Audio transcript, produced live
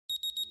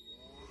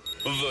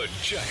The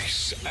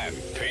Jace and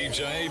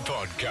PJ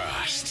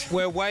Podcast.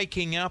 We're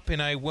waking up in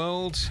a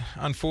world,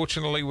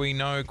 unfortunately, we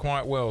know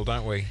quite well,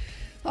 don't we?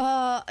 Do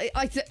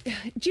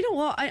you know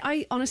what?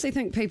 I honestly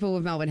think people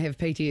with Melbourne have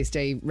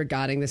PTSD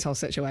regarding this whole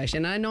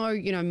situation. I know,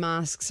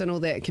 masks and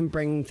all that can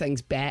bring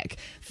things back.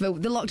 For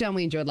the lockdown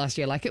we enjoyed last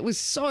year, it was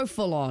so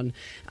full on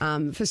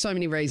for so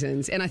many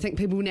reasons. And I think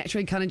people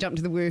naturally kind of jump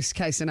to the worst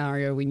case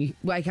scenario when you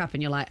wake up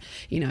and you're like,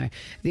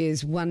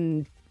 there's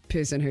one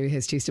person who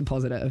has tested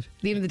positive.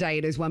 At the end of the day,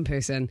 it is one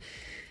person.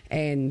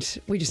 And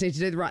we just need to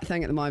do the right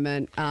thing at the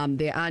moment.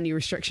 There are new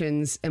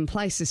restrictions in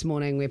place this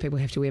morning where people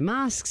have to wear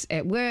masks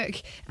at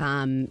work.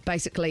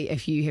 Basically,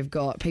 if you have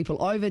got people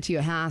over to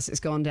your house, it's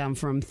gone down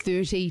from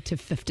 30 to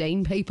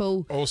 15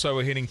 people. Also,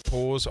 we're hitting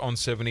pause on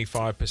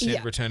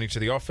 75% returning to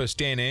the office.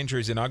 Dan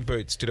Andrews in Ugg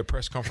Boots did a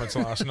press conference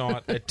last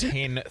night at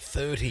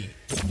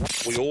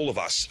 10:30. We, all of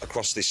us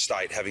across this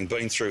state, having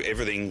been through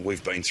everything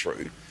we've been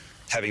through,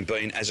 having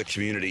been as a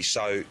community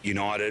so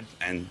united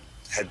and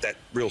had that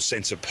real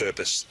sense of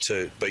purpose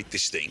to beat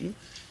this thing,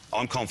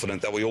 I'm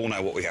confident that we all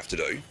know what we have to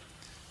do.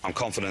 I'm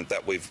confident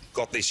that we've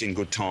got this in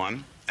good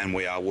time and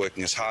we are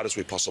working as hard as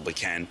we possibly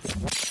can.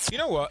 You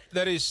know what?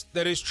 That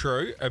is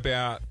true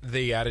about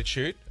the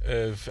attitude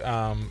of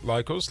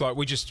locals.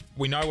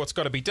 We know what's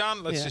got to be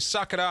done. Let's just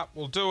suck it up.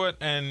 We'll do it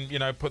and,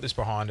 put this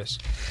behind us.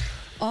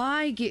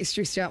 I get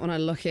stressed out when I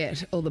look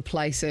at all the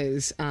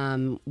places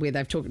where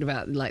they've talked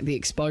about the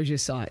exposure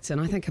sites, and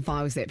I think if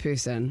I was that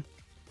person,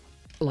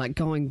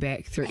 going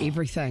back through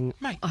everything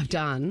I've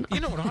done. You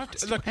know what I've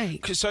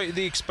done? So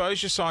the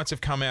exposure sites have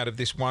come out of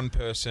this one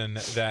person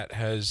that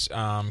has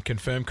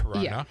confirmed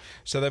corona. Yeah.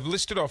 So they've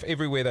listed off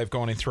everywhere they've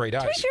gone in 3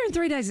 days. To be fair, in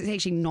 3 days, it's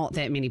actually not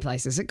that many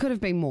places. It could have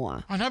been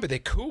more. I know, but they're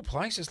cool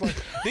places.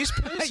 This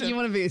person... You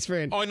want to be his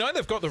friend. I know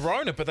they've got the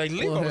Rona, but they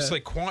live obviously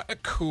quite a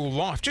cool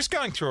life. Just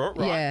going through it,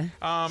 right?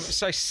 Yeah.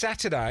 So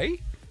Saturday...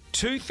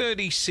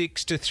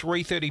 2:36 to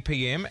 3:30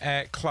 p.m.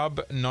 at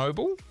Club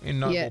Noble in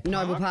Noble Park.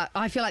 Noble Park.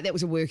 I feel like that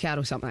was a workout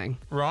or something.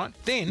 Right.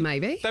 Then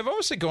maybe they've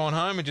obviously gone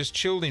home and just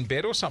chilled in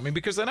bed or something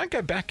because they don't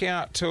go back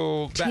out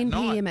till 10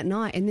 p.m. at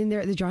night, and then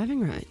they're at the driving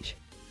range.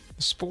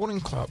 The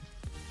sporting club.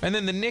 And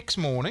then the next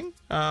morning,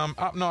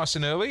 up nice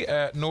and early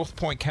at North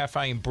Point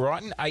Cafe in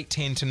Brighton,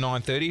 8:10 to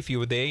 9:30. If you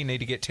were there, you need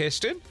to get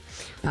tested.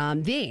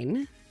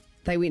 Then...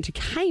 they went to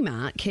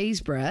Kmart,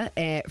 Keysborough,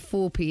 at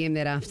 4 p.m.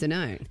 that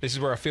afternoon. This is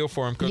where I feel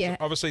for them because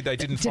obviously they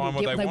didn't find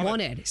what they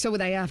wanted. So were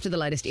they after the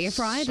latest air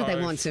fryer? Did they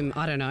want some,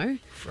 I don't know,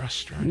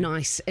 frustrating,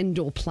 nice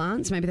indoor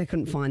plants? Maybe they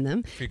couldn't find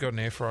them. If you've got an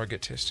air fryer,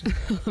 get tested.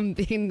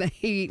 Then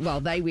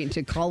they went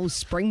to Coles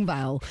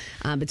Springvale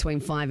between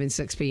 5 and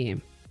 6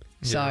 p.m.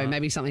 So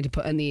maybe something to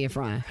put in the air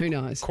fryer. Who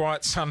knows?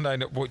 Quiet Sunday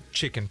night.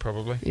 Chicken,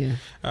 probably.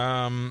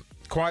 Yeah.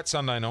 Quiet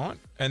Sunday night.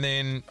 And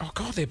then,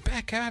 they're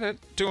back at it,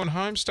 doing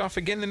home stuff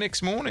again the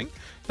next morning.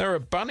 They're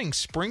at Bunnings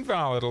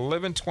Springvale at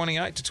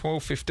 11:28 to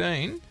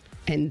 12:15.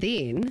 And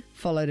then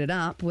followed it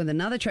up with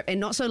another trip, and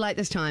not so late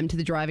this time, to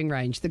the driving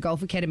range, the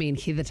Golf Academy in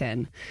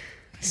Heatherton.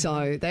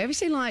 So they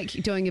obviously like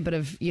doing a bit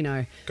of,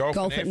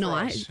 golf at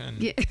night.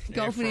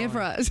 Golf and air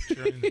fryers.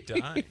 During the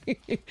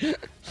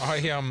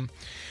day.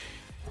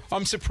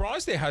 I'm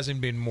surprised there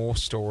hasn't been more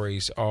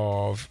stories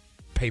of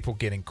people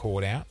getting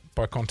caught out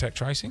by contact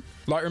tracing.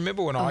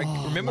 Remember when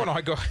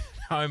I got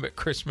home at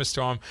Christmas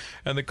time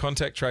and the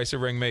contact tracer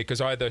rang me because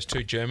I had those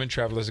two German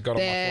travellers that got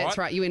on my flight. That's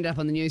right. You ended up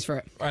on the news for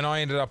it. And I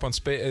ended up I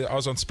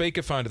was on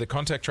speakerphone to the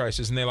contact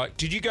tracers, and they're like,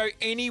 "Did you go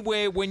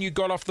anywhere when you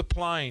got off the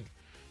plane?"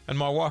 And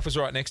my wife was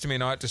right next to me,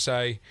 and I had to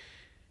say,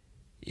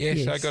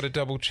 Yes, I got a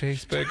double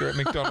cheeseburger at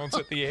McDonald's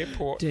at the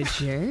airport. Did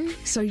you?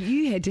 So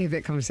you had to have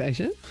that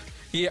conversation?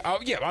 Yeah,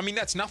 I mean,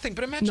 that's nothing,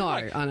 but imagine,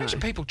 imagine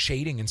people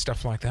cheating and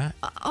stuff like that.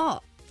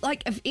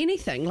 If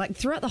anything,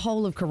 throughout the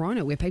whole of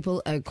Corona, where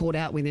people are caught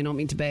out when they're not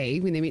meant to be,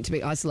 when they're meant to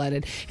be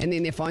isolated, and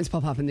then their phones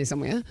pop up and they're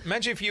somewhere.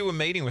 Imagine if you were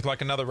meeting with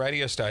another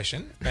radio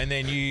station and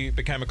then you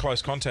became a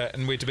close contact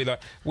and we had to be like,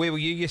 where were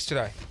you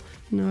yesterday?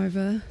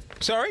 Nova.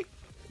 Sorry?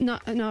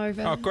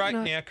 Nova. Oh, great.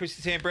 No. Now,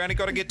 Chrissy Sam Brownie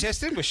got to get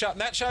tested. We're shutting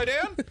that show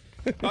down.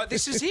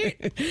 This is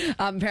it.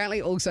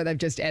 Apparently, also, they've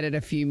just added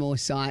a few more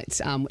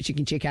sites, which you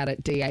can check out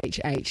at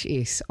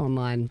DHHS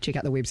online. Check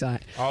out the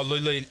website. Oh,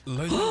 Lululemon.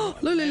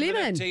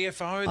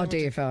 DFO. Oh,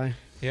 DFO.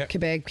 Yeah.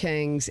 Kebab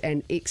Kings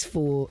and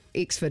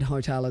Exford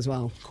Hotel as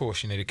well. Of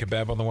course, you need a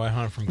kebab on the way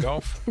home from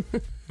golf.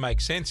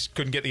 Makes sense.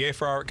 Couldn't get the air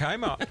fryer at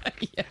Kmart.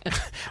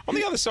 On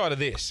the other side of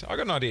this, I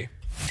got an idea.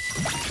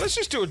 Let's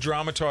just do a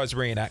dramatised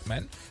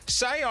reenactment.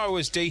 Say I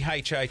was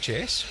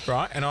DHHS,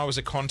 right, and I was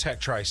a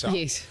contact tracer.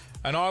 Yes.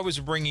 And I was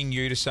ringing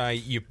you to say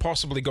you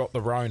possibly got the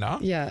Rona.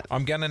 Yeah.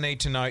 I'm going to need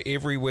to know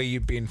everywhere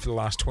you've been for the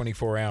last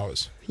 24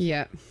 hours.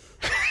 Yeah.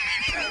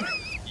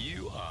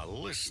 You are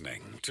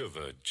listening to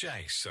the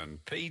Jason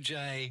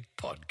PJ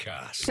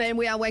Podcast. And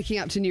we are waking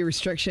up to new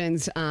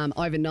restrictions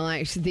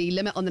overnight. The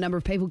limit on the number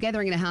of people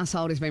gathering in a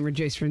household has been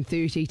reduced from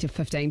 30 to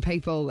 15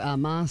 people.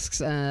 Masks,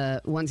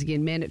 once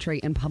again, mandatory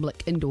in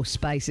public indoor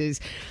spaces.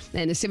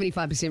 And a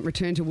 75%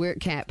 return to work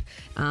cap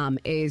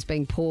is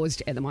being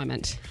paused at the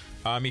moment.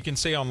 You can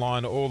see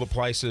online all the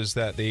places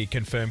that the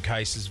confirmed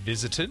cases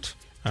visited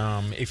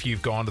If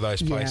you've gone to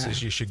those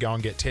places, you should go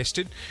and get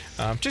tested.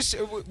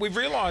 We've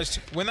realised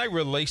when they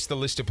release the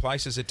list of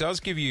places, it does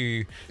give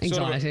you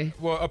anxiety.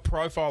 A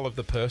profile of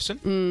the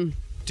person.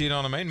 Do you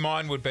know what I mean?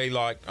 Mine would be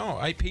like,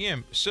 8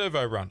 p.m,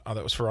 servo run. Oh,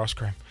 that was for ice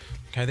cream.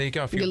 Okay, there you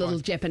go. Your little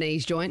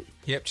Japanese joint.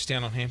 Yep, just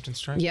down on Hampton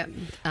Street. Yep,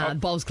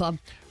 Bowls Club.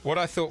 What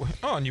I thought...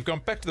 Oh, and you've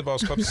gone back to the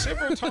Bowls Club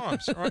several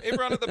times. All right,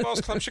 everyone at the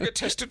Bowls Club should get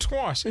tested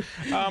twice.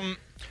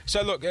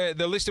 So, look,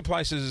 the list of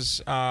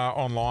places are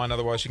online.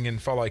 Otherwise, you can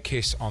follow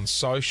Kiss on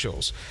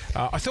socials.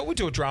 I thought we'd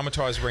do a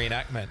dramatised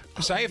reenactment.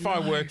 Say if I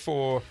work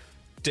for...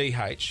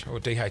 DH or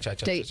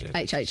DHHS.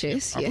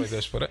 DHHS, I believe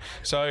this put it.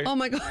 So, oh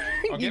my God,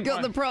 you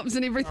got the props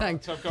and everything.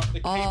 Right, so I've got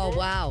the keyboard. Oh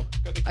wow.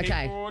 Got the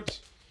keyboard.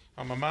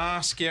 I'm a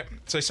mask. Yep.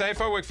 So say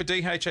if I work for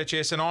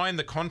DHHS and I'm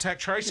the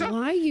contact tracer.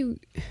 Why are you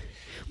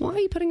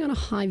putting on a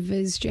high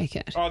vis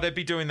jacket? Oh, they'd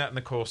be doing that in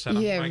the call centre.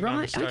 Yeah,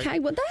 right. Okay,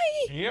 well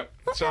they. Yep.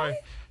 Okay. So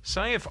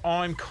say if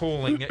I'm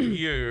calling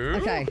you.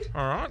 Okay.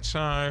 All right.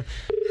 So.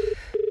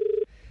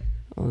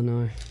 Oh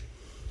no.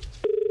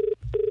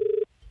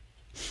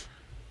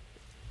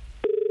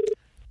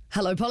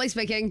 Hello, Polly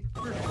speaking.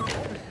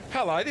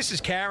 Hello, this is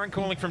Karen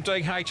calling from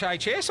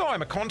DHHS.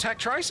 I'm a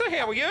contact tracer.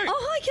 How are you?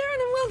 Oh, hi, Karen.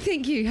 I'm well,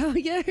 thank you. How are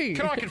you?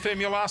 Can I confirm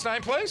your last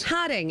name, please?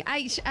 Harding,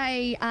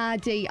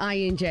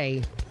 Harding.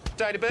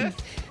 Date of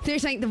birth?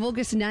 13th of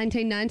August,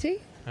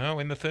 1990. Oh,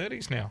 in the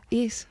 30s now.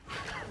 Yes.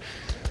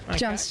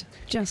 Okay.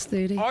 Just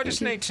 30. I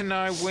just need to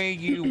know where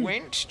you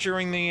went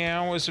during the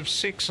hours of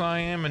 6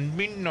 a.m. and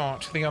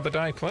midnight the other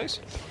day,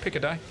 please. Pick a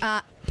day.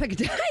 Pick a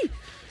day.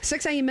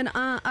 6 a.m. and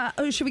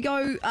should we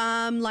go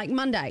like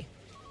Monday?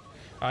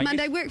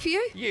 Monday work for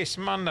you? Yes,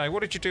 Monday. What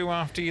did you do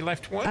after you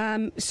left work?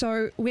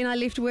 So when I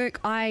left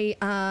work, I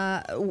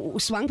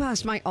swung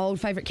past my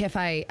old favourite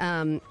cafe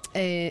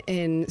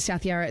in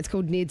South Yarra. It's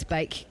called Ned's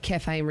Bake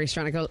Cafe and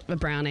Restaurant. I got a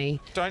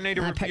brownie. Don't need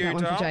a review, picked that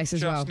one for Jace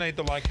as well. Just need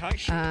the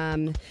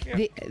location.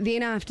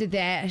 Then after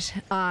that,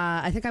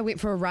 I think I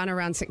went for a run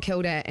around St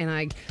Kilda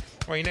and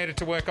Well, you needed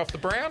to work off the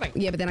brownie.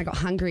 Yeah, but then I got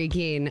hungry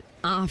again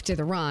after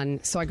the run,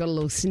 so I got a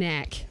little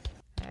snack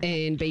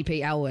in BP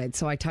Elwood.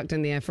 So I tucked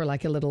in there for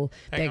like a little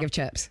bag of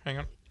chips. Hang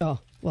on. Oh,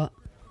 what?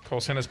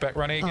 Call centre's back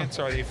running again.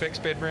 Sorry, the effects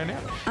bed ran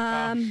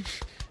out.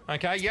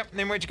 Okay, yep.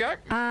 Then where'd you go?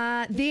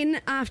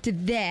 Then after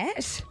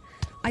that,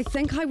 I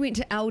think I went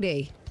to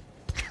Aldi.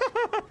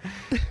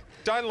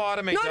 Don't lie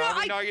to me,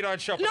 darling. No, you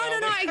don't shop at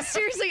Aldi. No.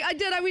 Seriously, I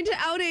did. I went to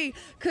Aldi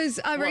because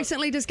I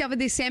recently discovered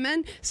their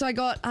salmon. So I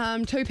got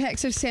 2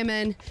 packs of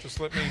salmon. Just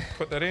let me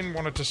put that in.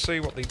 Wanted to see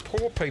what the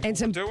poor people and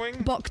some were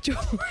doing. Bok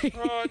choy.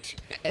 Right.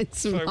 And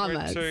some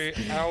hummus. Went to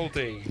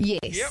Aldi.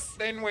 Yes. Yep.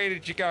 Then where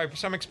did you go?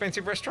 Some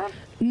expensive restaurant?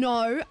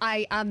 No,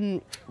 I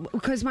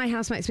because my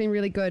housemate's been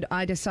really good,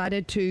 I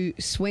decided to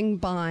swing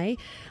by,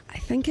 I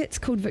think it's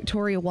called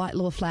Victoria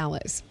Whitelaw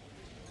Flowers.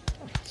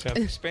 Sounds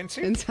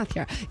expensive. In South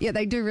Yarra. Yeah,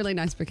 they do really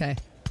nice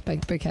bouquets.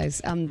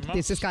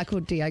 There's this guy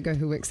called Diego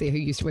who works there who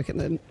used to work at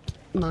the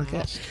market.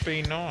 Must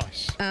be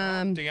nice.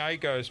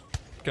 Diego's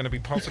going to be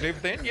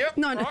positive then. Yep.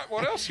 No. Right,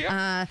 what else?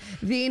 Yep.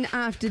 Then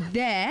after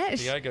that...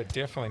 Diego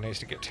definitely needs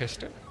to get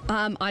tested.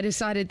 I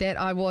decided that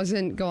I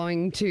wasn't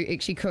going to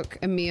actually cook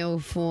a meal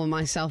for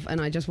myself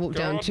and I just walked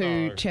down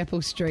to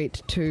Chapel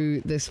Street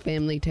to this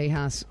family tea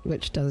house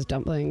which does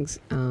dumplings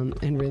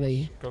and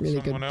really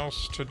good. Someone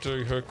else to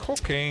do her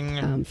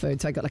cooking.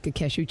 Food. So I got like a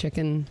cashew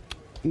chicken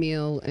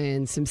meal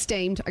and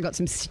I got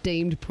some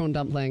steamed prawn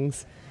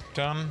dumplings.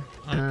 Done.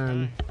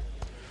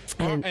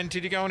 Okay. And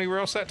did you go anywhere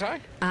else that day?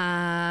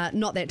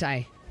 Not that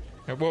day.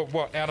 Well,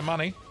 what, out of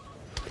money?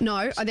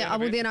 No,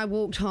 then I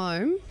walked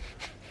home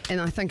and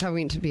I think I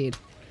went to bed.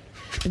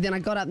 But then I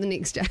got up the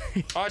next day.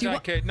 I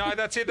don't care. No,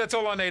 that's it. That's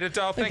all I needed,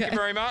 Dale. Thank you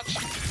very much.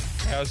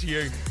 How's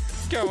you?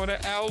 Going to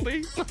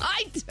Aldi?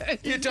 I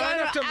do. You don't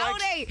have to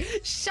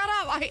Aldi. Shut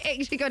up. I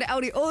actually go to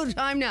Aldi all the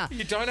time now.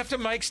 You don't have to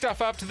make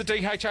stuff up to the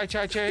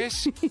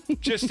DHHHS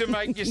just to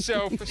make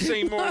yourself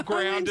seem more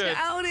grounded.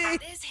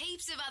 Aldi. There's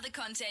heaps of other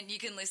content you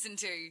can listen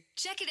to.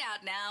 Check it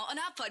out now on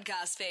our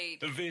podcast feed.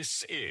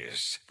 This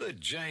is the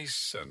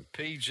Jace and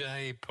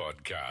PJ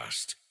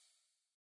podcast.